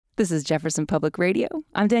This is Jefferson Public Radio.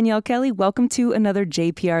 I'm Danielle Kelly. Welcome to another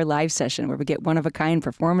JPR Live Session, where we get one-of-a-kind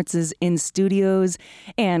performances in studios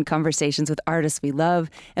and conversations with artists we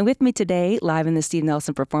love. And with me today, live in the Steve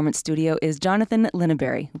Nelson Performance Studio, is Jonathan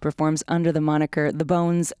Linaberry, who performs under the moniker The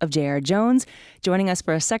Bones of J.R. Jones, joining us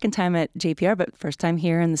for a second time at JPR, but first time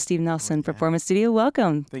here in the Steve Nelson Performance Studio.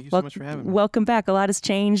 Welcome. Thank you so much for having me. Welcome back. A lot has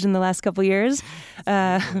changed in the last couple years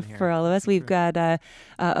for all of us. We've got a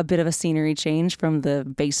bit of a scenery change from the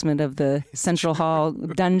basement of the Central Hall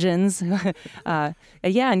dungeons. And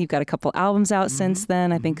you've got a couple albums out since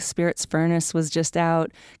then. I think Spirit's Furnace was just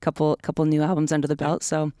out. Couple new albums under the belt.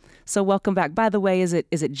 So welcome back. By the way, is it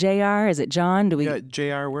JR? Is it John? Yeah,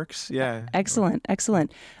 JR works. Yeah. Excellent.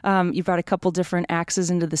 You brought a couple different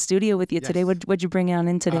axes into the studio with you today. What'd you bring on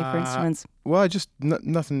in today for instruments? Well, just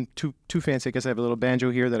nothing too fancy. I guess I have a little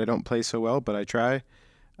banjo here that I don't play so well, but I try.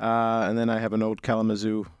 And then I have an old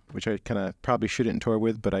Kalamazoo, which I kind of probably shouldn't tour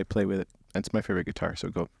with, but I play with it. It's my favorite guitar, so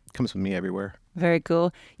it comes with me everywhere. Very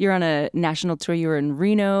cool. You're on a national tour. You were in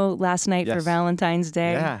Reno last night for Valentine's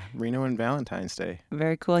Day. Yeah, Reno and Valentine's Day.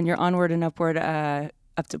 Very cool. And you're onward and upward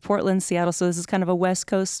up to Portland, Seattle. So this is kind of a West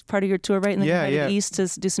Coast part of your tour, right? And then you're headed east to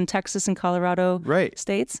do some Texas and Colorado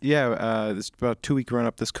states? Yeah, it's about a 2-week run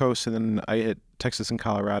up this coast, and then I hit Texas and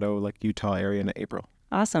Colorado, like Utah area in April.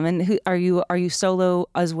 Awesome. And are you solo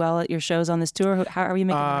as well at your shows on this tour? How are you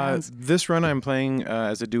making the rounds? This run I'm playing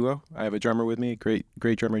as a duo. I have a drummer with me, great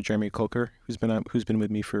drummer Jeremy Colker, who's been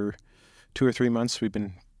with me for 2 or 3 months. We've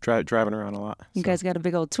been driving around a lot. You guys got a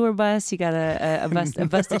big old tour bus. You got a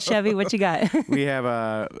busted Chevy. What you got? We have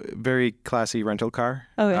a very classy rental car.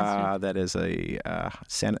 Oh, yes. That is a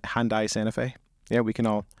Hyundai Santa Fe. Yeah,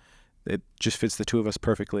 it just fits the two of us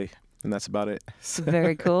perfectly. And that's about it.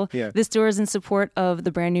 Very cool. Yeah. This tour is in support of the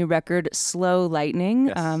brand new record, Slow Lightning.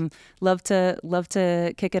 Yes. Love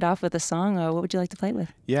to kick it off with a song. What would you like to play it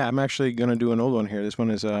with? Yeah, I'm actually going to do an old one here. This one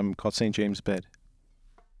is called St. James Bed.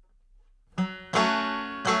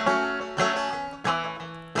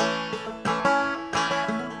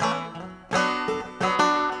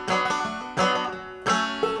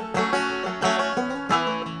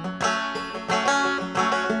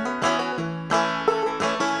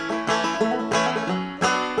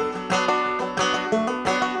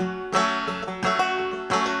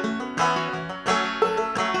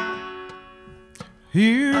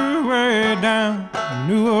 Here way down in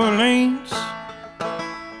New Orleans,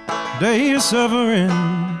 they are suffering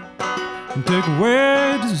and take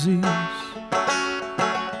away disease,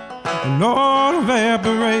 and all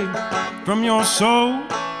evaporate from your soul.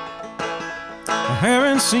 I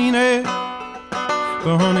haven't seen it,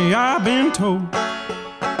 but honey, I've been told.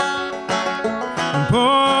 And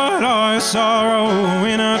put all your sorrow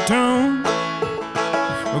in a tune.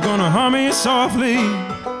 We're gonna hum it softly.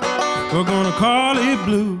 We're gonna call it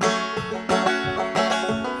blue.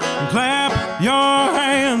 And clap your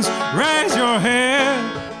hands, raise your head,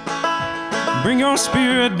 bring your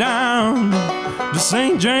spirit down to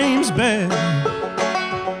St. James Bed.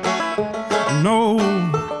 No,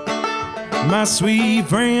 my sweet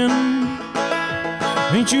friend,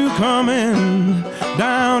 ain't you coming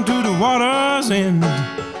down to the water's end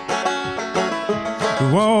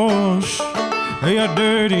to wash your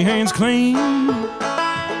dirty hands clean?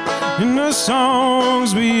 In the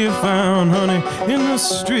songs we have found, honey, in the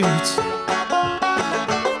streets.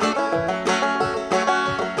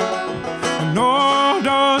 And all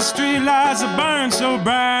those street lights that burn so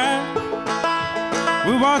bright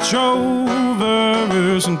will watch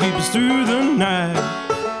over us and keep us through the night.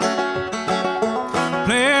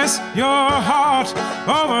 Place your heart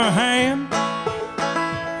over hand,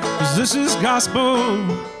 'cause this is gospel,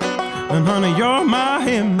 and honey, you're my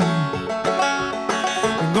hymn.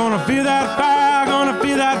 Gonna feel that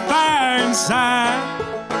fire inside.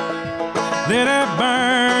 Let it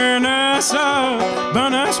burn us up,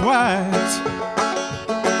 burn us white.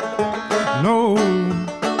 No,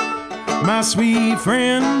 my sweet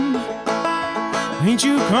friend, ain't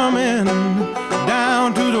you coming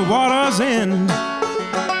down to the water's end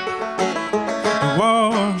to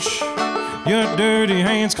wash your dirty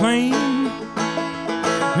hands clean?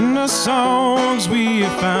 In the songs we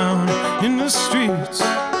have found in the streets.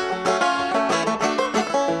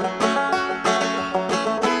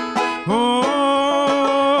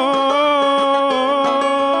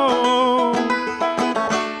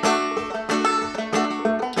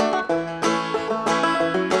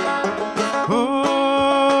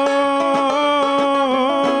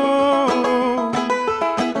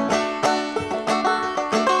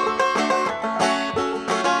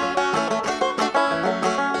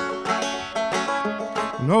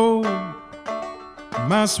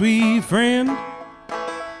 My sweet friend,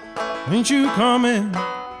 Ain't you coming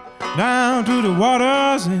down to the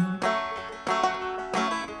water's end?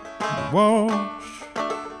 Wash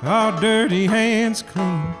our dirty hands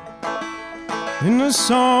clean in the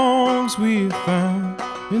songs we found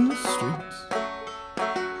in the streets.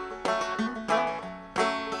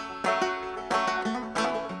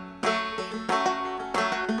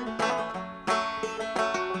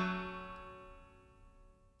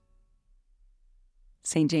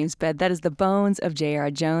 St. James Bed. That is the bones of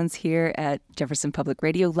J.R. Jones here at Jefferson Public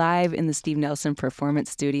Radio, live in the Steve Nelson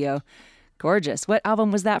Performance Studio. Gorgeous. What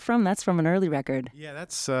album was that from? That's from an early record. Yeah,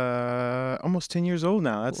 that's almost 10 years old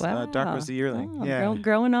now. That's Wow. Dark Was the Yearling. Oh, Yeah.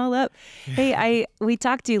 growing all up. Hey, we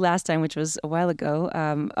talked to you last time, which was a while ago,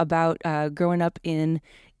 about growing up in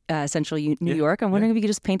central New York. I'm wondering if you could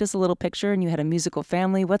just paint us a little picture. And you had a musical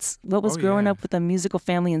family. What was growing up with a musical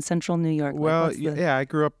family in central New York? Well, Like, I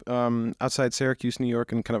grew up outside Syracuse, New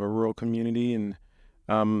York, in kind of a rural community, and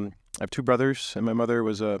I have two brothers, and my mother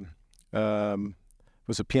was a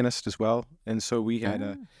pianist as well, and so we had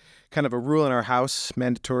a kind of a rule in our house,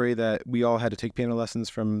 mandatory, that we all had to take piano lessons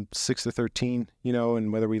from 6 to 13,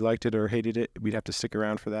 and whether we liked it or hated it, we'd have to stick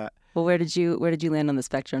around for that. Well, where did you land on the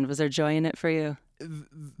spectrum? Was there joy in it for you?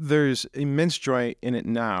 There's immense joy in it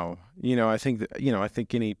now. I think that, I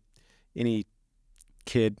think any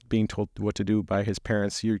kid being told what to do by his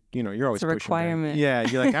parents, you're always It's a pushing requirement. back. Yeah,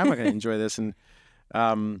 you're like, I'm not going to enjoy this, and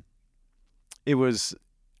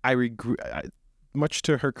much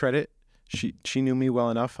to her credit, she knew me well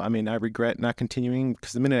enough. I mean, I regret not continuing,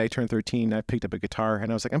 because the minute I turned 13, I picked up a guitar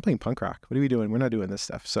and I was like, I'm playing punk rock. What are we doing? We're not doing this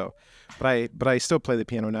stuff. So, but I still play the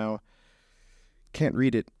piano now. Can't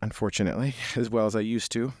read it, unfortunately, as well as I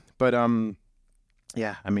used to. But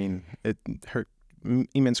yeah, I mean,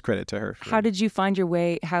 immense credit to her. How did you find your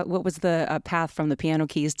way? What was the path from the piano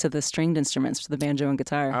keys to the stringed instruments, to the banjo and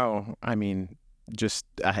guitar? Oh, I mean,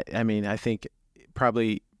 I think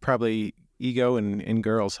probably ego and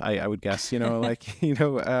girls, I would guess, just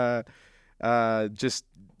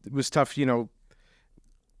it was tough,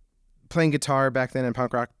 playing guitar back then in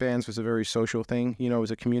punk rock bands was a very social thing. It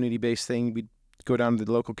was a community-based thing. We'd go down to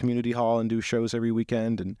the local community hall and do shows every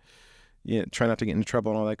weekend, and try not to get into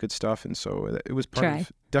trouble and all that good stuff. And so it was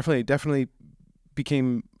definitely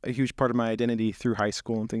became a huge part of my identity through high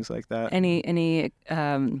school and things like that. Any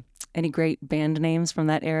great band names from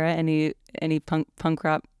that era? Any punk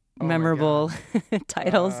rock memorable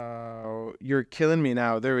titles? You're killing me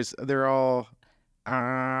now. They were all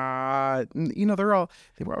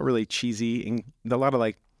really cheesy, and a lot of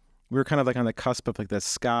we were kind of on the cusp of that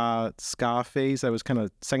ska phase. That was kind of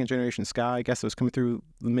second generation ska, I guess. It was coming through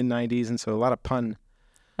the mid 90s, and so a lot of pun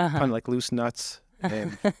like Loose Nuts,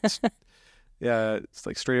 and it's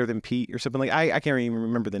like Straighter Than Pete or something. I can't even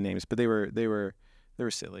remember the names, but they were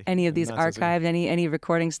silly. Any of these archived? Any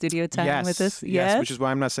recording studio time with this? Yes, which is why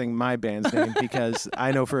I'm not saying my band's name, because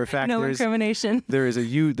I know for a fact no incrimination. There's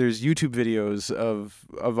YouTube videos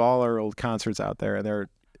of all our old concerts out there, and they're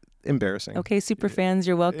embarrassing. Okay, super fans,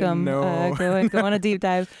 you're welcome. No. Go on a deep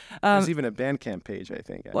dive. There's even a Bandcamp page, I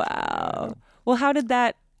think. Actually. Wow. Well, how did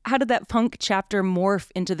that punk chapter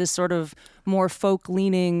morph into this sort of more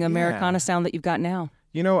folk-leaning Americana sound that you've got now?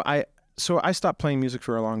 I stopped playing music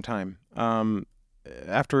for a long time.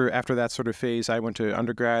 After that sort of phase, I went to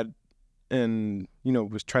undergrad and,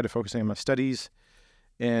 was trying to focus on my studies,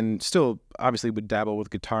 and still obviously would dabble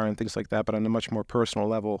with guitar and things like that, but on a much more personal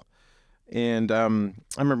level. And I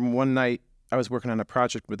remember one night I was working on a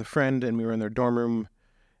project with a friend, and we were in their dorm room,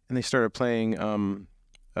 and they started playing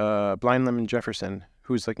Blind Lemon Jefferson,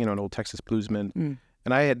 who's an old Texas bluesman.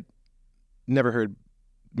 And I had never heard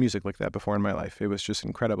music like that before in my life. It was just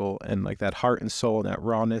incredible, and that heart and soul and that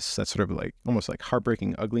rawness, that sort of almost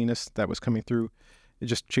heartbreaking ugliness that was coming through, it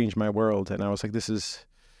just changed my world. And I was like, this is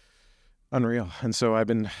unreal. And so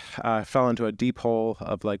I fell into a deep hole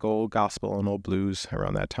of old gospel and old blues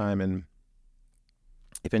around that time, and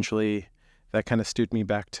eventually that kind of steered me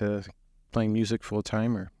back to playing music full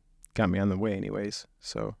time, or got me on the way anyways.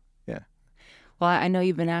 So yeah. Well, I know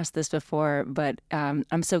you've been asked this before, but I'm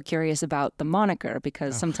so curious about the moniker,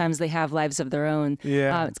 because sometimes they have lives of their own.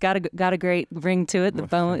 Yeah. It's got a great ring to it. The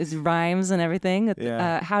bone is rhymes and everything.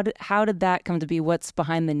 Yeah. How did that come to be? What's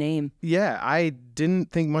behind the name? Yeah, I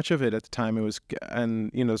didn't think much of it at the time. It was,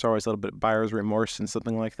 and there's always a little bit of buyer's remorse and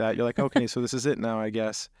something like that. You're like, okay, so this is it now, I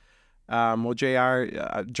guess. Well, JR,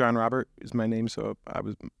 John Robert is my name, so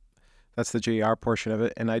that's the JR portion of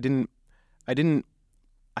it, and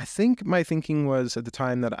I think my thinking was at the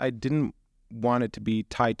time that I didn't want it to be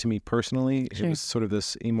tied to me personally. Sure. It was sort of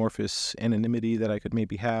this amorphous anonymity that I could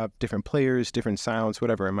maybe have, different players, different sounds,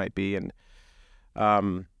 whatever it might be. And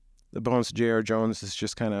the bones of J.R. Jones is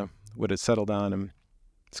just kind of what had settled on, and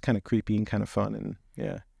it's kind of creepy and kind of fun, and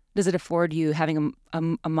yeah. Does it afford you, having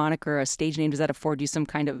a moniker, a stage name, does that afford you some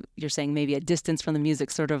kind of, you're saying maybe a distance from the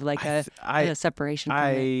music, sort of like a separation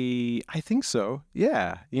from it? I think so.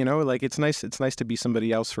 Yeah. Like it's nice to be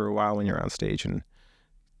somebody else for a while when you're on stage and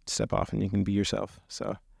step off and you can be yourself.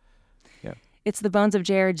 So, yeah. It's the Bones of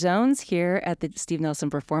JPR Jones here at the Steve Nelson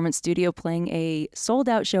Performance Studio, playing a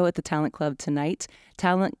sold-out show at the Talent Club tonight.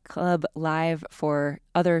 Talent Club Live for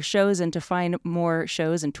other shows, and to find more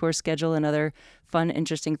shows and tour schedule and other fun,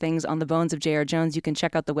 interesting things on the Bones of JPR Jones, you can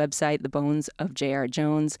check out the website,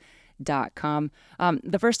 thebonesofjrjones.com.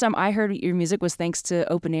 The first time I heard your music was thanks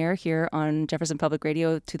to Open Air here on Jefferson Public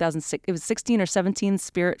Radio, 2006. It was 16 or 17,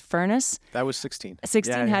 Spirit Furnace. That was 16.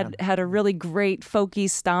 16 had a really great folky,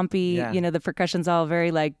 stompy, the percussion's all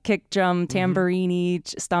very like kick drum, tambourine-y,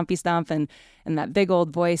 stompy stomp, and that big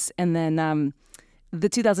old voice. And then the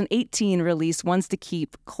 2018 release, Ones to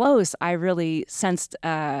Keep Close, I really sensed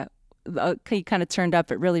he kind of turned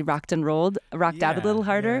up. It really rocked out a little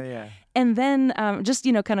harder. Yeah. And then just,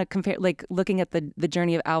 kind of compare, like looking at the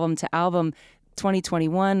journey of album to album,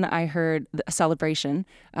 2021, I heard a Celebration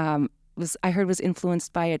was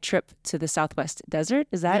influenced by a trip to the Southwest Desert.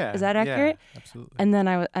 Is that accurate? Yeah, absolutely. And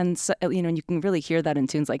then and you can really hear that in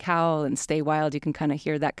tunes like Howl and Stay Wild. You can kind of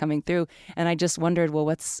hear that coming through. And I just wondered,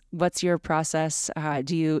 well, what's your process?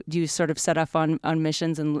 Do you sort of set off on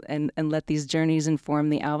missions and let these journeys inform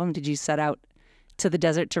the album? Did you set out to the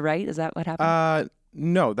desert to write? Is that what happened?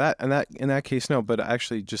 No, in that case, no. But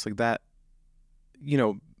actually, just like that,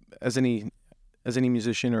 as any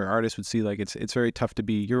musician or artist would see, like it's very tough to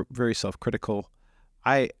be. You're very self-critical.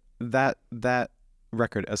 That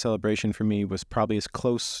record, A Celebration, for me was probably as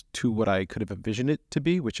close to what I could have envisioned it to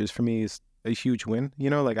be, which is for me is a huge win.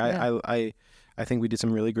 I think we did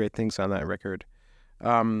some really great things on that record.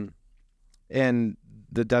 And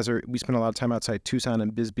the desert, we spent a lot of time outside Tucson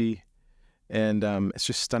and Bisbee. And it's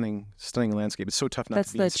just stunning landscape. It's so tough not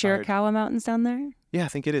to be inspired. That's the Chiricahua Mountains down there? Yeah, I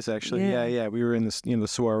think it is actually. Yeah. We were in this, the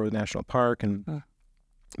Saguaro National Park and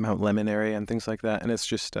Mount Lemmon area and things like that. And it's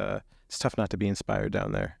just, it's tough not to be inspired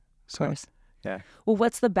down there. So, of course. Yeah. Well,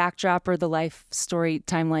 what's the backdrop or the life story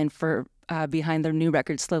timeline for behind the new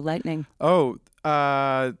record, Slow Lightning? Oh,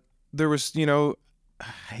 there was,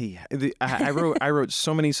 I wrote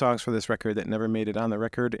so many songs for this record that never made it on the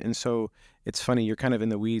record, and so it's funny, you're kind of in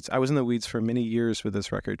the weeds. I was in the weeds for many years with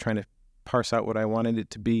this record, trying to parse out what I wanted it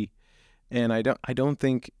to be, and I don't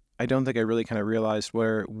think I really kind of realized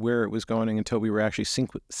where it was going until we were actually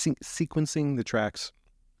sequencing the tracks.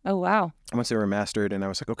 Oh wow! Once they were mastered, and I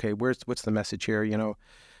was like, okay, what's the message here?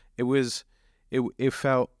 It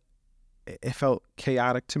felt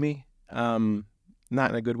chaotic to me.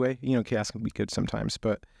 Not in a good way, chaos can be good sometimes,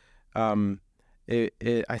 but I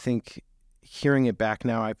think hearing it back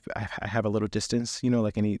now, I have a little distance,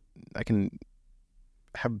 I can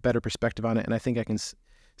have a better perspective on it, and I think I can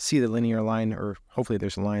see the linear line, or hopefully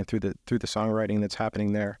there's a line through the songwriting that's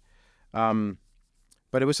happening there.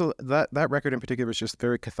 But it was that record in particular was just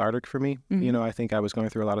very cathartic for me. Mm-hmm. I think I was going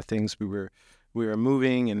through a lot of things. We were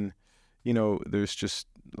moving, and there's just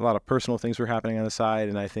a lot of personal things were happening on the side,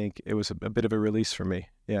 and I think it was a bit of a release for me.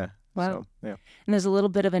 Yeah. Wow. So, yeah. And there's a little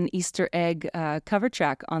bit of an Easter egg cover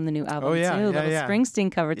track on the new album too. Little Springsteen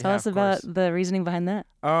cover. Tell us about the reasoning behind that.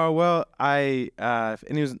 Oh well,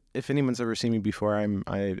 if anyone's ever seen me before,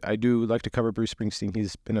 I do like to cover Bruce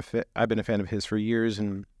Springsteen. I've been a fan of his for years,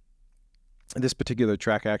 and this particular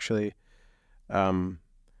track actually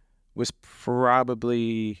was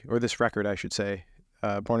probably, or this record I should say,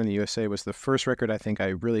 Born in the USA, was the first record I think I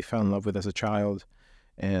really fell in love with as a child.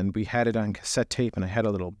 And we had it on cassette tape, and I had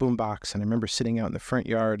a little boombox, and I remember sitting out in the front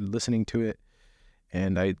yard listening to it,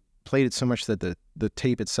 and I played it so much that the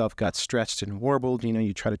tape itself got stretched and warbled.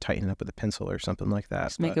 You try to tighten it up with a pencil or something like that.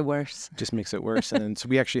 Just make it worse. Just makes it worse. And so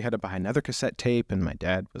we actually had to buy another cassette tape, and my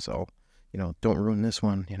dad was all, don't ruin this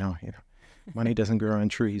one, money doesn't grow on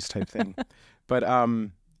trees type thing. But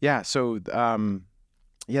that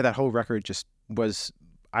whole record just was,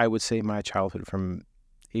 I would say, my childhood from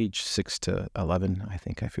age 6 to 11, I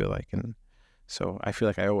think, I feel like. And so I feel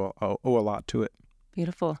like I owe a lot to it.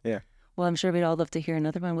 Beautiful. Yeah. Well, I'm sure we'd all love to hear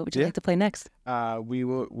another one. What would you like to play next?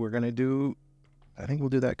 We're going to do, I think we'll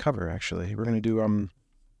do that cover, actually. We're going to do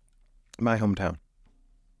My Hometown.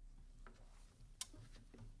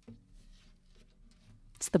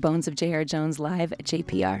 It's the Bones of JPR Jones live at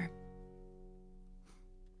JPR.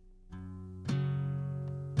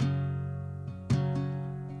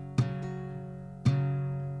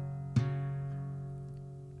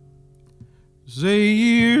 Say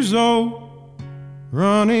years old,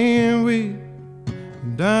 running with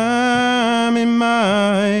diamonds time in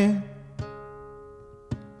my hand,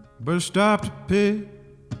 but I stopped to pick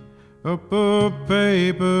up a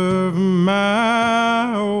paper from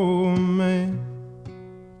my old man.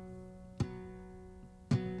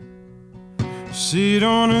 Sit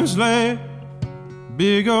on his lap,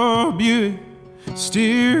 big old Buick,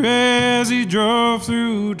 steer as he drove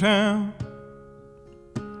through town.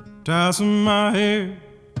 Tossing my hair,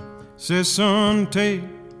 says son, take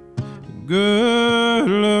a good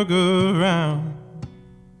look around.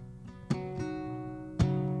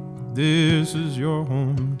 This is your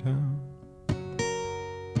hometown.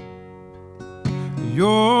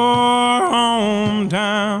 Your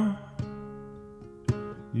hometown.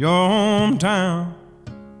 Your hometown.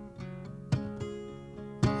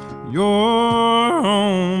 Your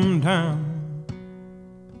hometown.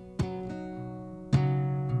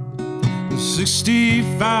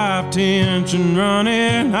 65 tension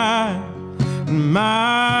running high in my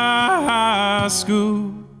high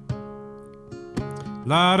school.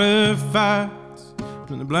 Lot of fights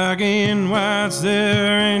from the black and whites.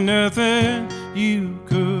 There ain't nothing you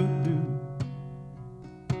could do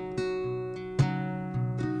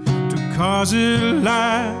to cause it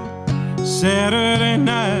light. Saturday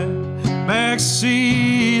night,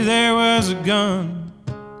 backseat there was a gun.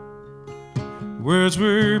 Words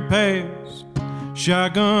were passed,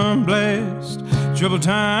 shotgun blast. Troubled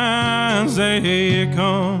times they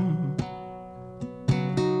come.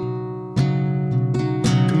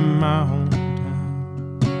 My hometown,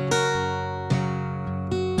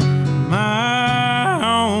 my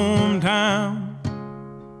hometown,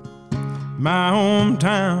 my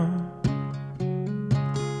hometown,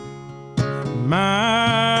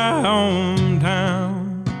 my hometown.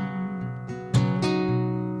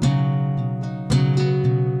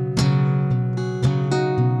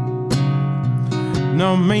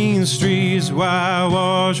 No main streets,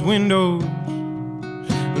 whitewash windows,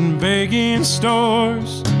 and vacant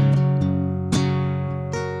stores.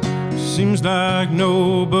 Seems like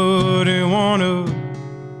nobody wanna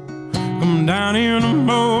come down here no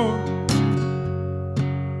more.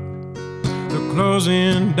 They're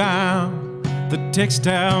closing down the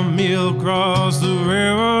textile mill across the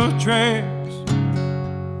railroad tracks.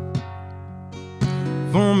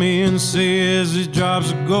 Foreman says his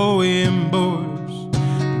jobs are going, boys.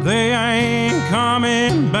 They ain't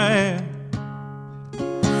coming back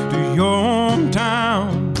to your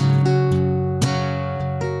hometown.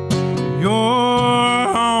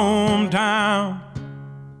 Your hometown,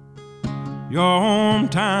 your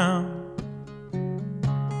hometown,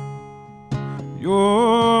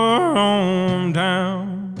 your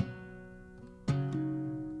hometown.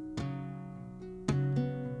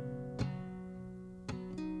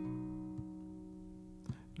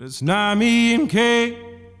 It's not me and Kate,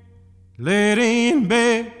 laid in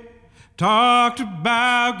bed, talked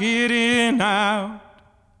about getting out.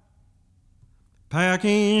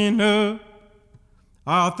 Packing up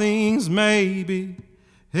our things, maybe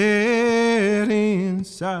heading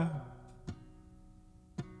south.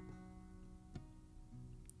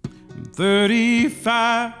 I'm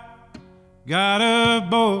 35, got a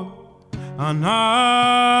boy on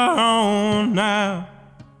our own now.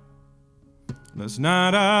 Last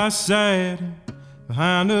night I sat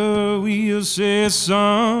behind the wheel, said,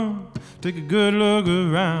 son, take a good look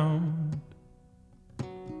around.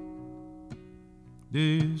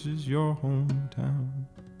 This is your hometown.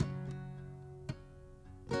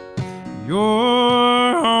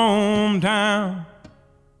 Your hometown.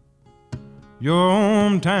 Your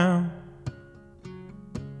hometown.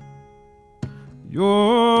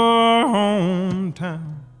 Your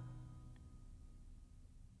hometown.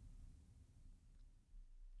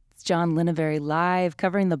 It's Jon Linaberry live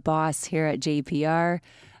covering The Boss here at JPR.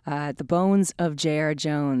 The Bones of J.R.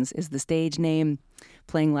 Jones is the stage name,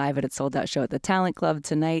 playing live at its sold-out show at the Talent Club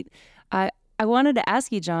tonight. I wanted to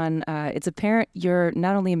ask you, Jon, it's apparent you're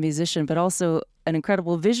not only a musician, but also an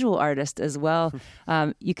incredible visual artist as well.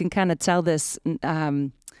 You can kind of tell this, well,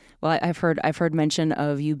 I've heard mention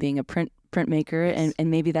of you being a printmaker,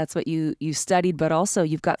 and maybe that's what you studied, but also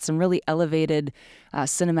you've got some really elevated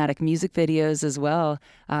cinematic music videos as well.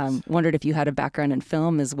 Wondered if you had a background in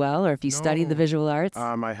film as well, or if you studied the visual arts.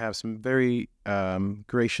 I have some very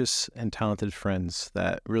gracious and talented friends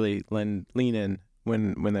that really lean in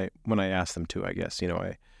when I ask them to. I guess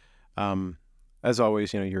as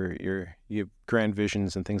always, you have grand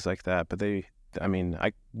visions and things like that, but I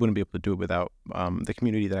wouldn't be able to do it without the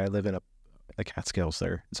community that I live in the Catskills.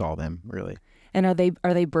 It's all them, really. And are they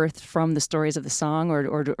birthed from the stories of the song,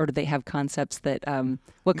 or do they have concepts that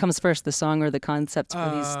what comes first, the song or the concepts for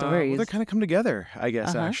these stories? Well, they kind of come together, I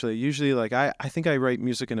guess. Actually, usually, like I think I write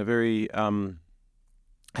music in a very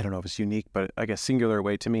I don't know if it's unique, but I guess singular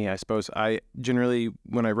way to me. I suppose I generally,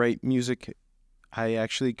 when I write music, I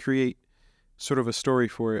actually create sort of a story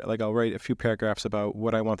for it. Like I'll write a few paragraphs about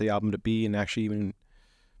what I want the album to be, and actually even,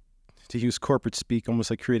 to use corporate speak, almost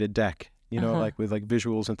like create a deck, like with like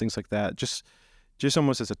visuals and things like that. Just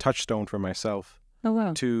almost as a touchstone for myself. Oh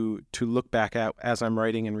wow. To look back at as I'm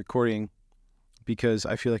writing and recording, because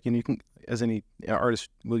I feel like you can, as any artist,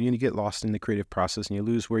 you get lost in the creative process and you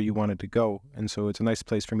lose where you wanted to go, and so it's a nice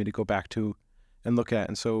place for me to go back to and look at.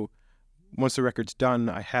 And so once the record's done,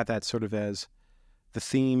 I had that sort of as the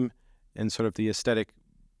theme and sort of the aesthetic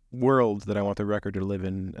world that I want the record to live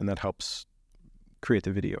in, and that helps create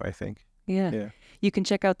the video, I think. Yeah. You can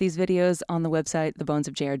check out these videos on the website,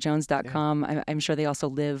 thebonesofjrjones.com. Yeah. I'm sure they also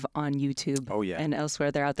live on YouTube. Oh, yeah. And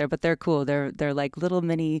elsewhere. They're out there, but they're cool. They're like little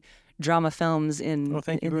mini drama films in. Oh,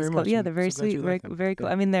 thank you in very these much. Yeah, they're very So glad sweet, you very like them. very cool.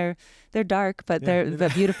 Yeah. I mean, they're dark, but they're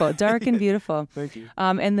beautiful, dark and beautiful. Thank you.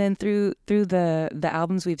 And then through the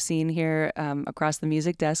albums we've seen here across the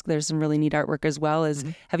music desk, there's some really neat artwork as well.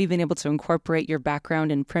 Have you been able to incorporate your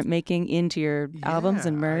background in printmaking into your albums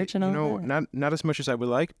and merch and all that? Not as much as I would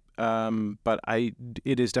like, but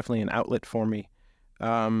it is definitely an outlet for me.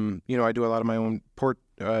 I do a lot of my own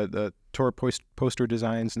the tour poster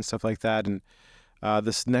designs and stuff like that, and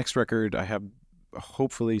this next record I have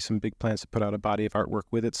hopefully some big plans to put out a body of artwork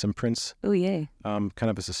with it, some prints. Oh yay! Kind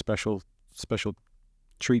of as a special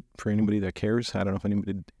treat for anybody that cares. I don't know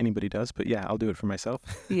if anybody does, but yeah, I'll do it for myself.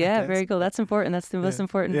 Yeah, very cool. That's important. That's the most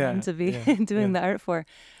important one to be doing the art for.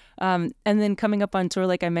 And then coming up on tour,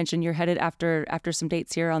 like I mentioned, you're headed after some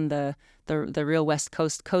dates here on the real West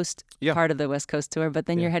Coast part of the West Coast tour, but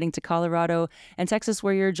then you're heading to Colorado and Texas,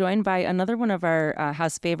 where you're joined by another one of our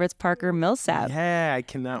house favorites, Parker Millsap. Yeah, I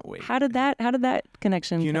cannot wait. How did that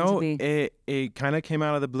connection come to be? It kind of came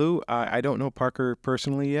out of the blue. I don't know Parker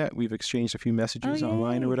personally yet. We've exchanged a few messages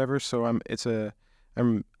online or whatever, so I'm a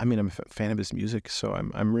fan of his music, so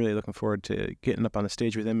I'm really looking forward to getting up on the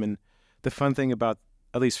stage with him. And the fun thing about,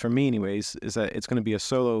 at least for me anyways, is that it's going to be a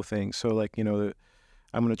solo thing. So like, I'm going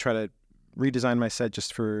to try to redesign my set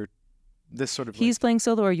just for this sort of. He's playing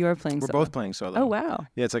solo or you're playing solo? We're both playing solo. Oh, wow.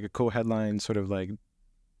 Yeah, it's like a co-headline sort of like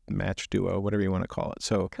match duo, whatever you want to call it.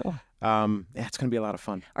 So cool. It's going to be a lot of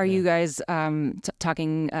fun. Are you guys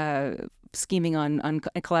talking, scheming on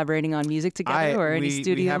collaborating on music together or any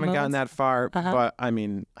studio We haven't modes? gotten that far, but I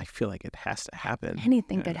mean, I feel like it has to happen.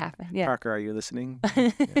 Anything could happen. Yeah. Parker, are you listening?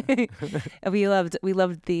 We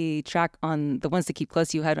loved the track on The Ones That Keep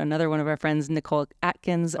Close. You had another one of our friends, Nicole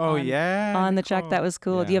Atkins, on the track. That was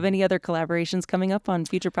cool. Yeah. Do you have any other collaborations coming up on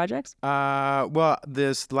future projects? Well,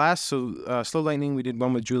 this last Slow Lightning, we did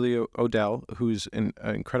one with Julia Odell, who's an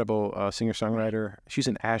incredible singer-songwriter. She's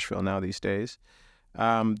in Asheville now these days.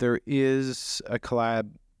 There is a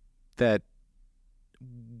collab that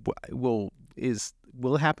will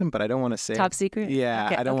happen, but I don't want to say Top secret? Yeah,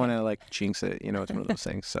 Okay, I don't want to like jinx it. It's one of those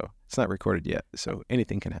things. So it's not recorded yet. So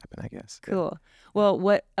anything can happen, I guess. Cool. Well,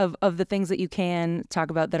 what of the things that you can talk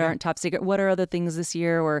about that aren't top secret? What are other things this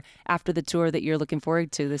year or after the tour that you're looking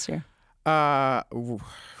forward to this year?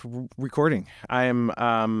 Recording. I am.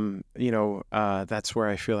 That's where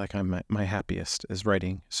I feel like I'm my happiest is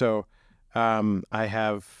writing. So. I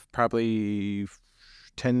have probably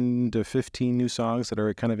 10 to 15 new songs that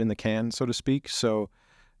are kind of in the can, so to speak. So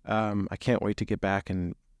I can't wait to get back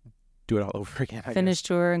and do it all over again. Finish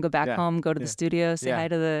tour and go back home, go to the studio, say hi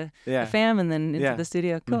to the fam, and then into the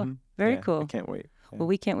studio. Cool. Mm-hmm. Very cool. I can't wait. Yeah. Well,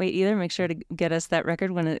 we can't wait either. Make sure to get us that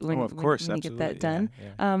record when you get that done.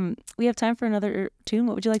 Yeah. We have time for another tune.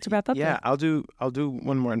 What would you like to wrap up with? I'll do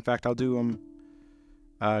one more. In fact, I'll do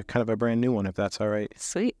kind of a brand new one, if that's all right.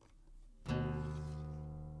 Sweet.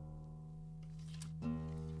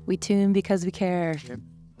 We tune because we care. Yep.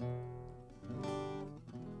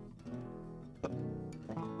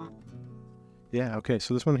 Yeah, okay.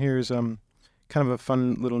 So this one here is kind of a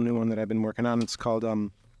fun little new one that I've been working on. It's called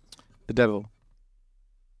The Devil.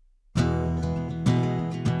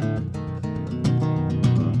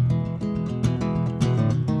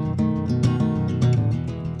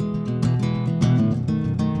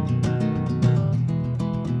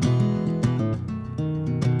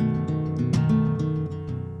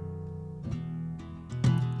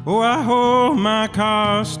 Oh, I hope my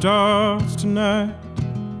car starts tonight.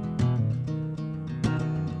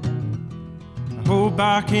 I hope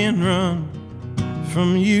I can run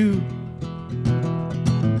from you.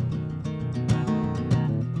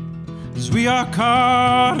 'Cause 'cause we are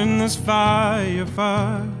caught in this fire.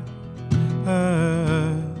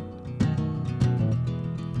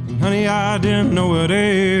 Honey, I didn't know what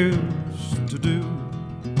else to do.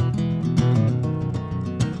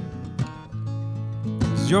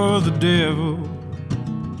 'Cause you're the devil.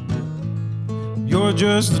 You're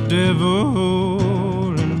just the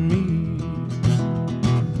devil in me.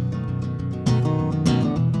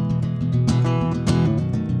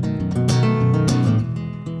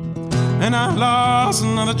 And I lost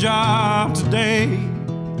another job today.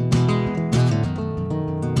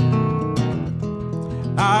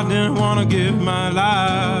 I didn't want to give my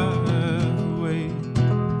life away.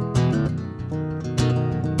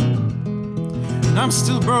 And I'm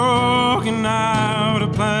still broken out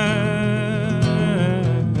of plans,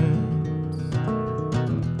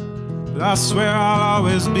 but I swear I'll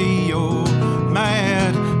always be your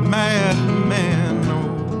mad, mad man. No,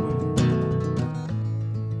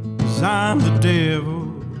 'cause I'm the devil.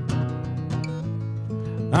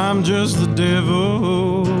 I'm just the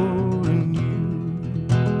devil.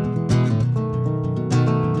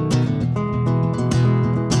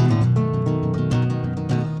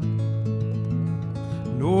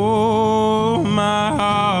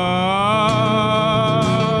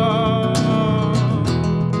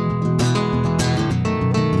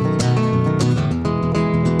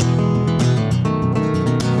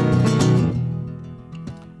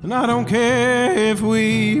 And I don't care if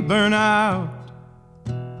we burn out.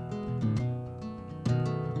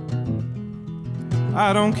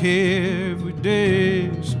 I don't care if we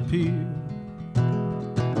disappear.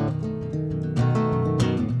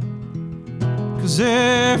 'Cause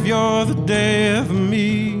if you're the death of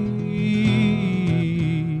me,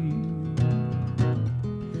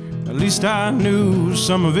 at least I knew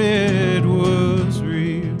some of it was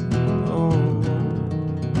real. Oh,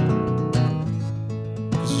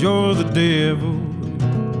 'cause you're the devil.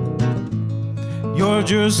 You're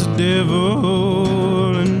just the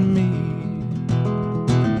devil in me.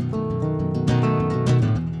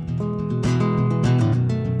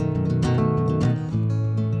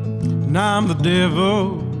 And I'm the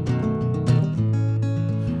devil.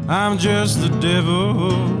 I'm just the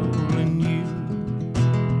devil in you.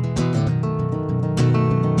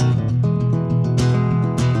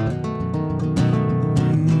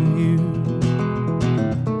 In you.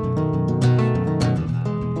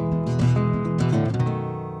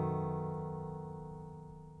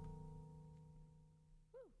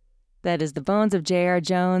 That is The Bones of J.R.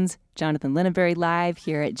 Jones, Jonathan Linaberry live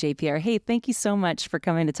here at JPR. Hey, thank you so much for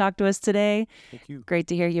coming to talk to us today. Thank you. Great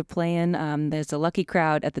to hear you playing. There's a lucky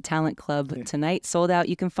crowd at the Talent Club tonight, sold out.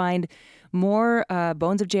 You can find more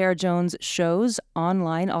Bones of J.R. Jones shows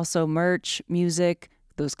online, also merch, music,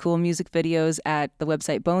 those cool music videos at the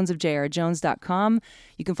website bonesofjrjones.com.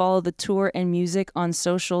 You can follow the tour and music on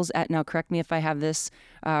socials at, now correct me if I have this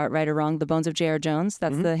right or wrong, the Bones of J.R. Jones.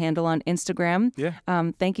 That's the handle on Instagram. Yeah.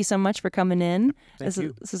 Thank you so much for coming in. Thank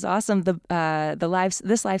you. This is awesome. This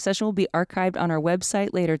live session will be archived on our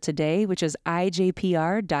website later today, which is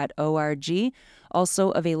ijpr.org.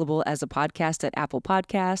 Also available as a podcast at Apple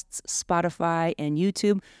Podcasts, Spotify, and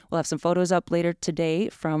YouTube. We'll have some photos up later today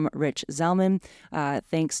from Rich Zellman.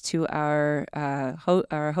 Thanks to our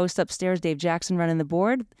host upstairs, Dave Jackson, running the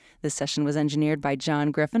board. This session was engineered by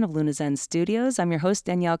Jon Griffin of Luna's End Studios. I'm your host,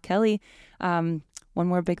 Danielle Kelly. One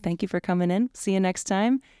more big thank you for coming in. See you next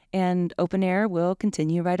time. And Open Air will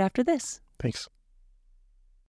continue right after this. Thanks.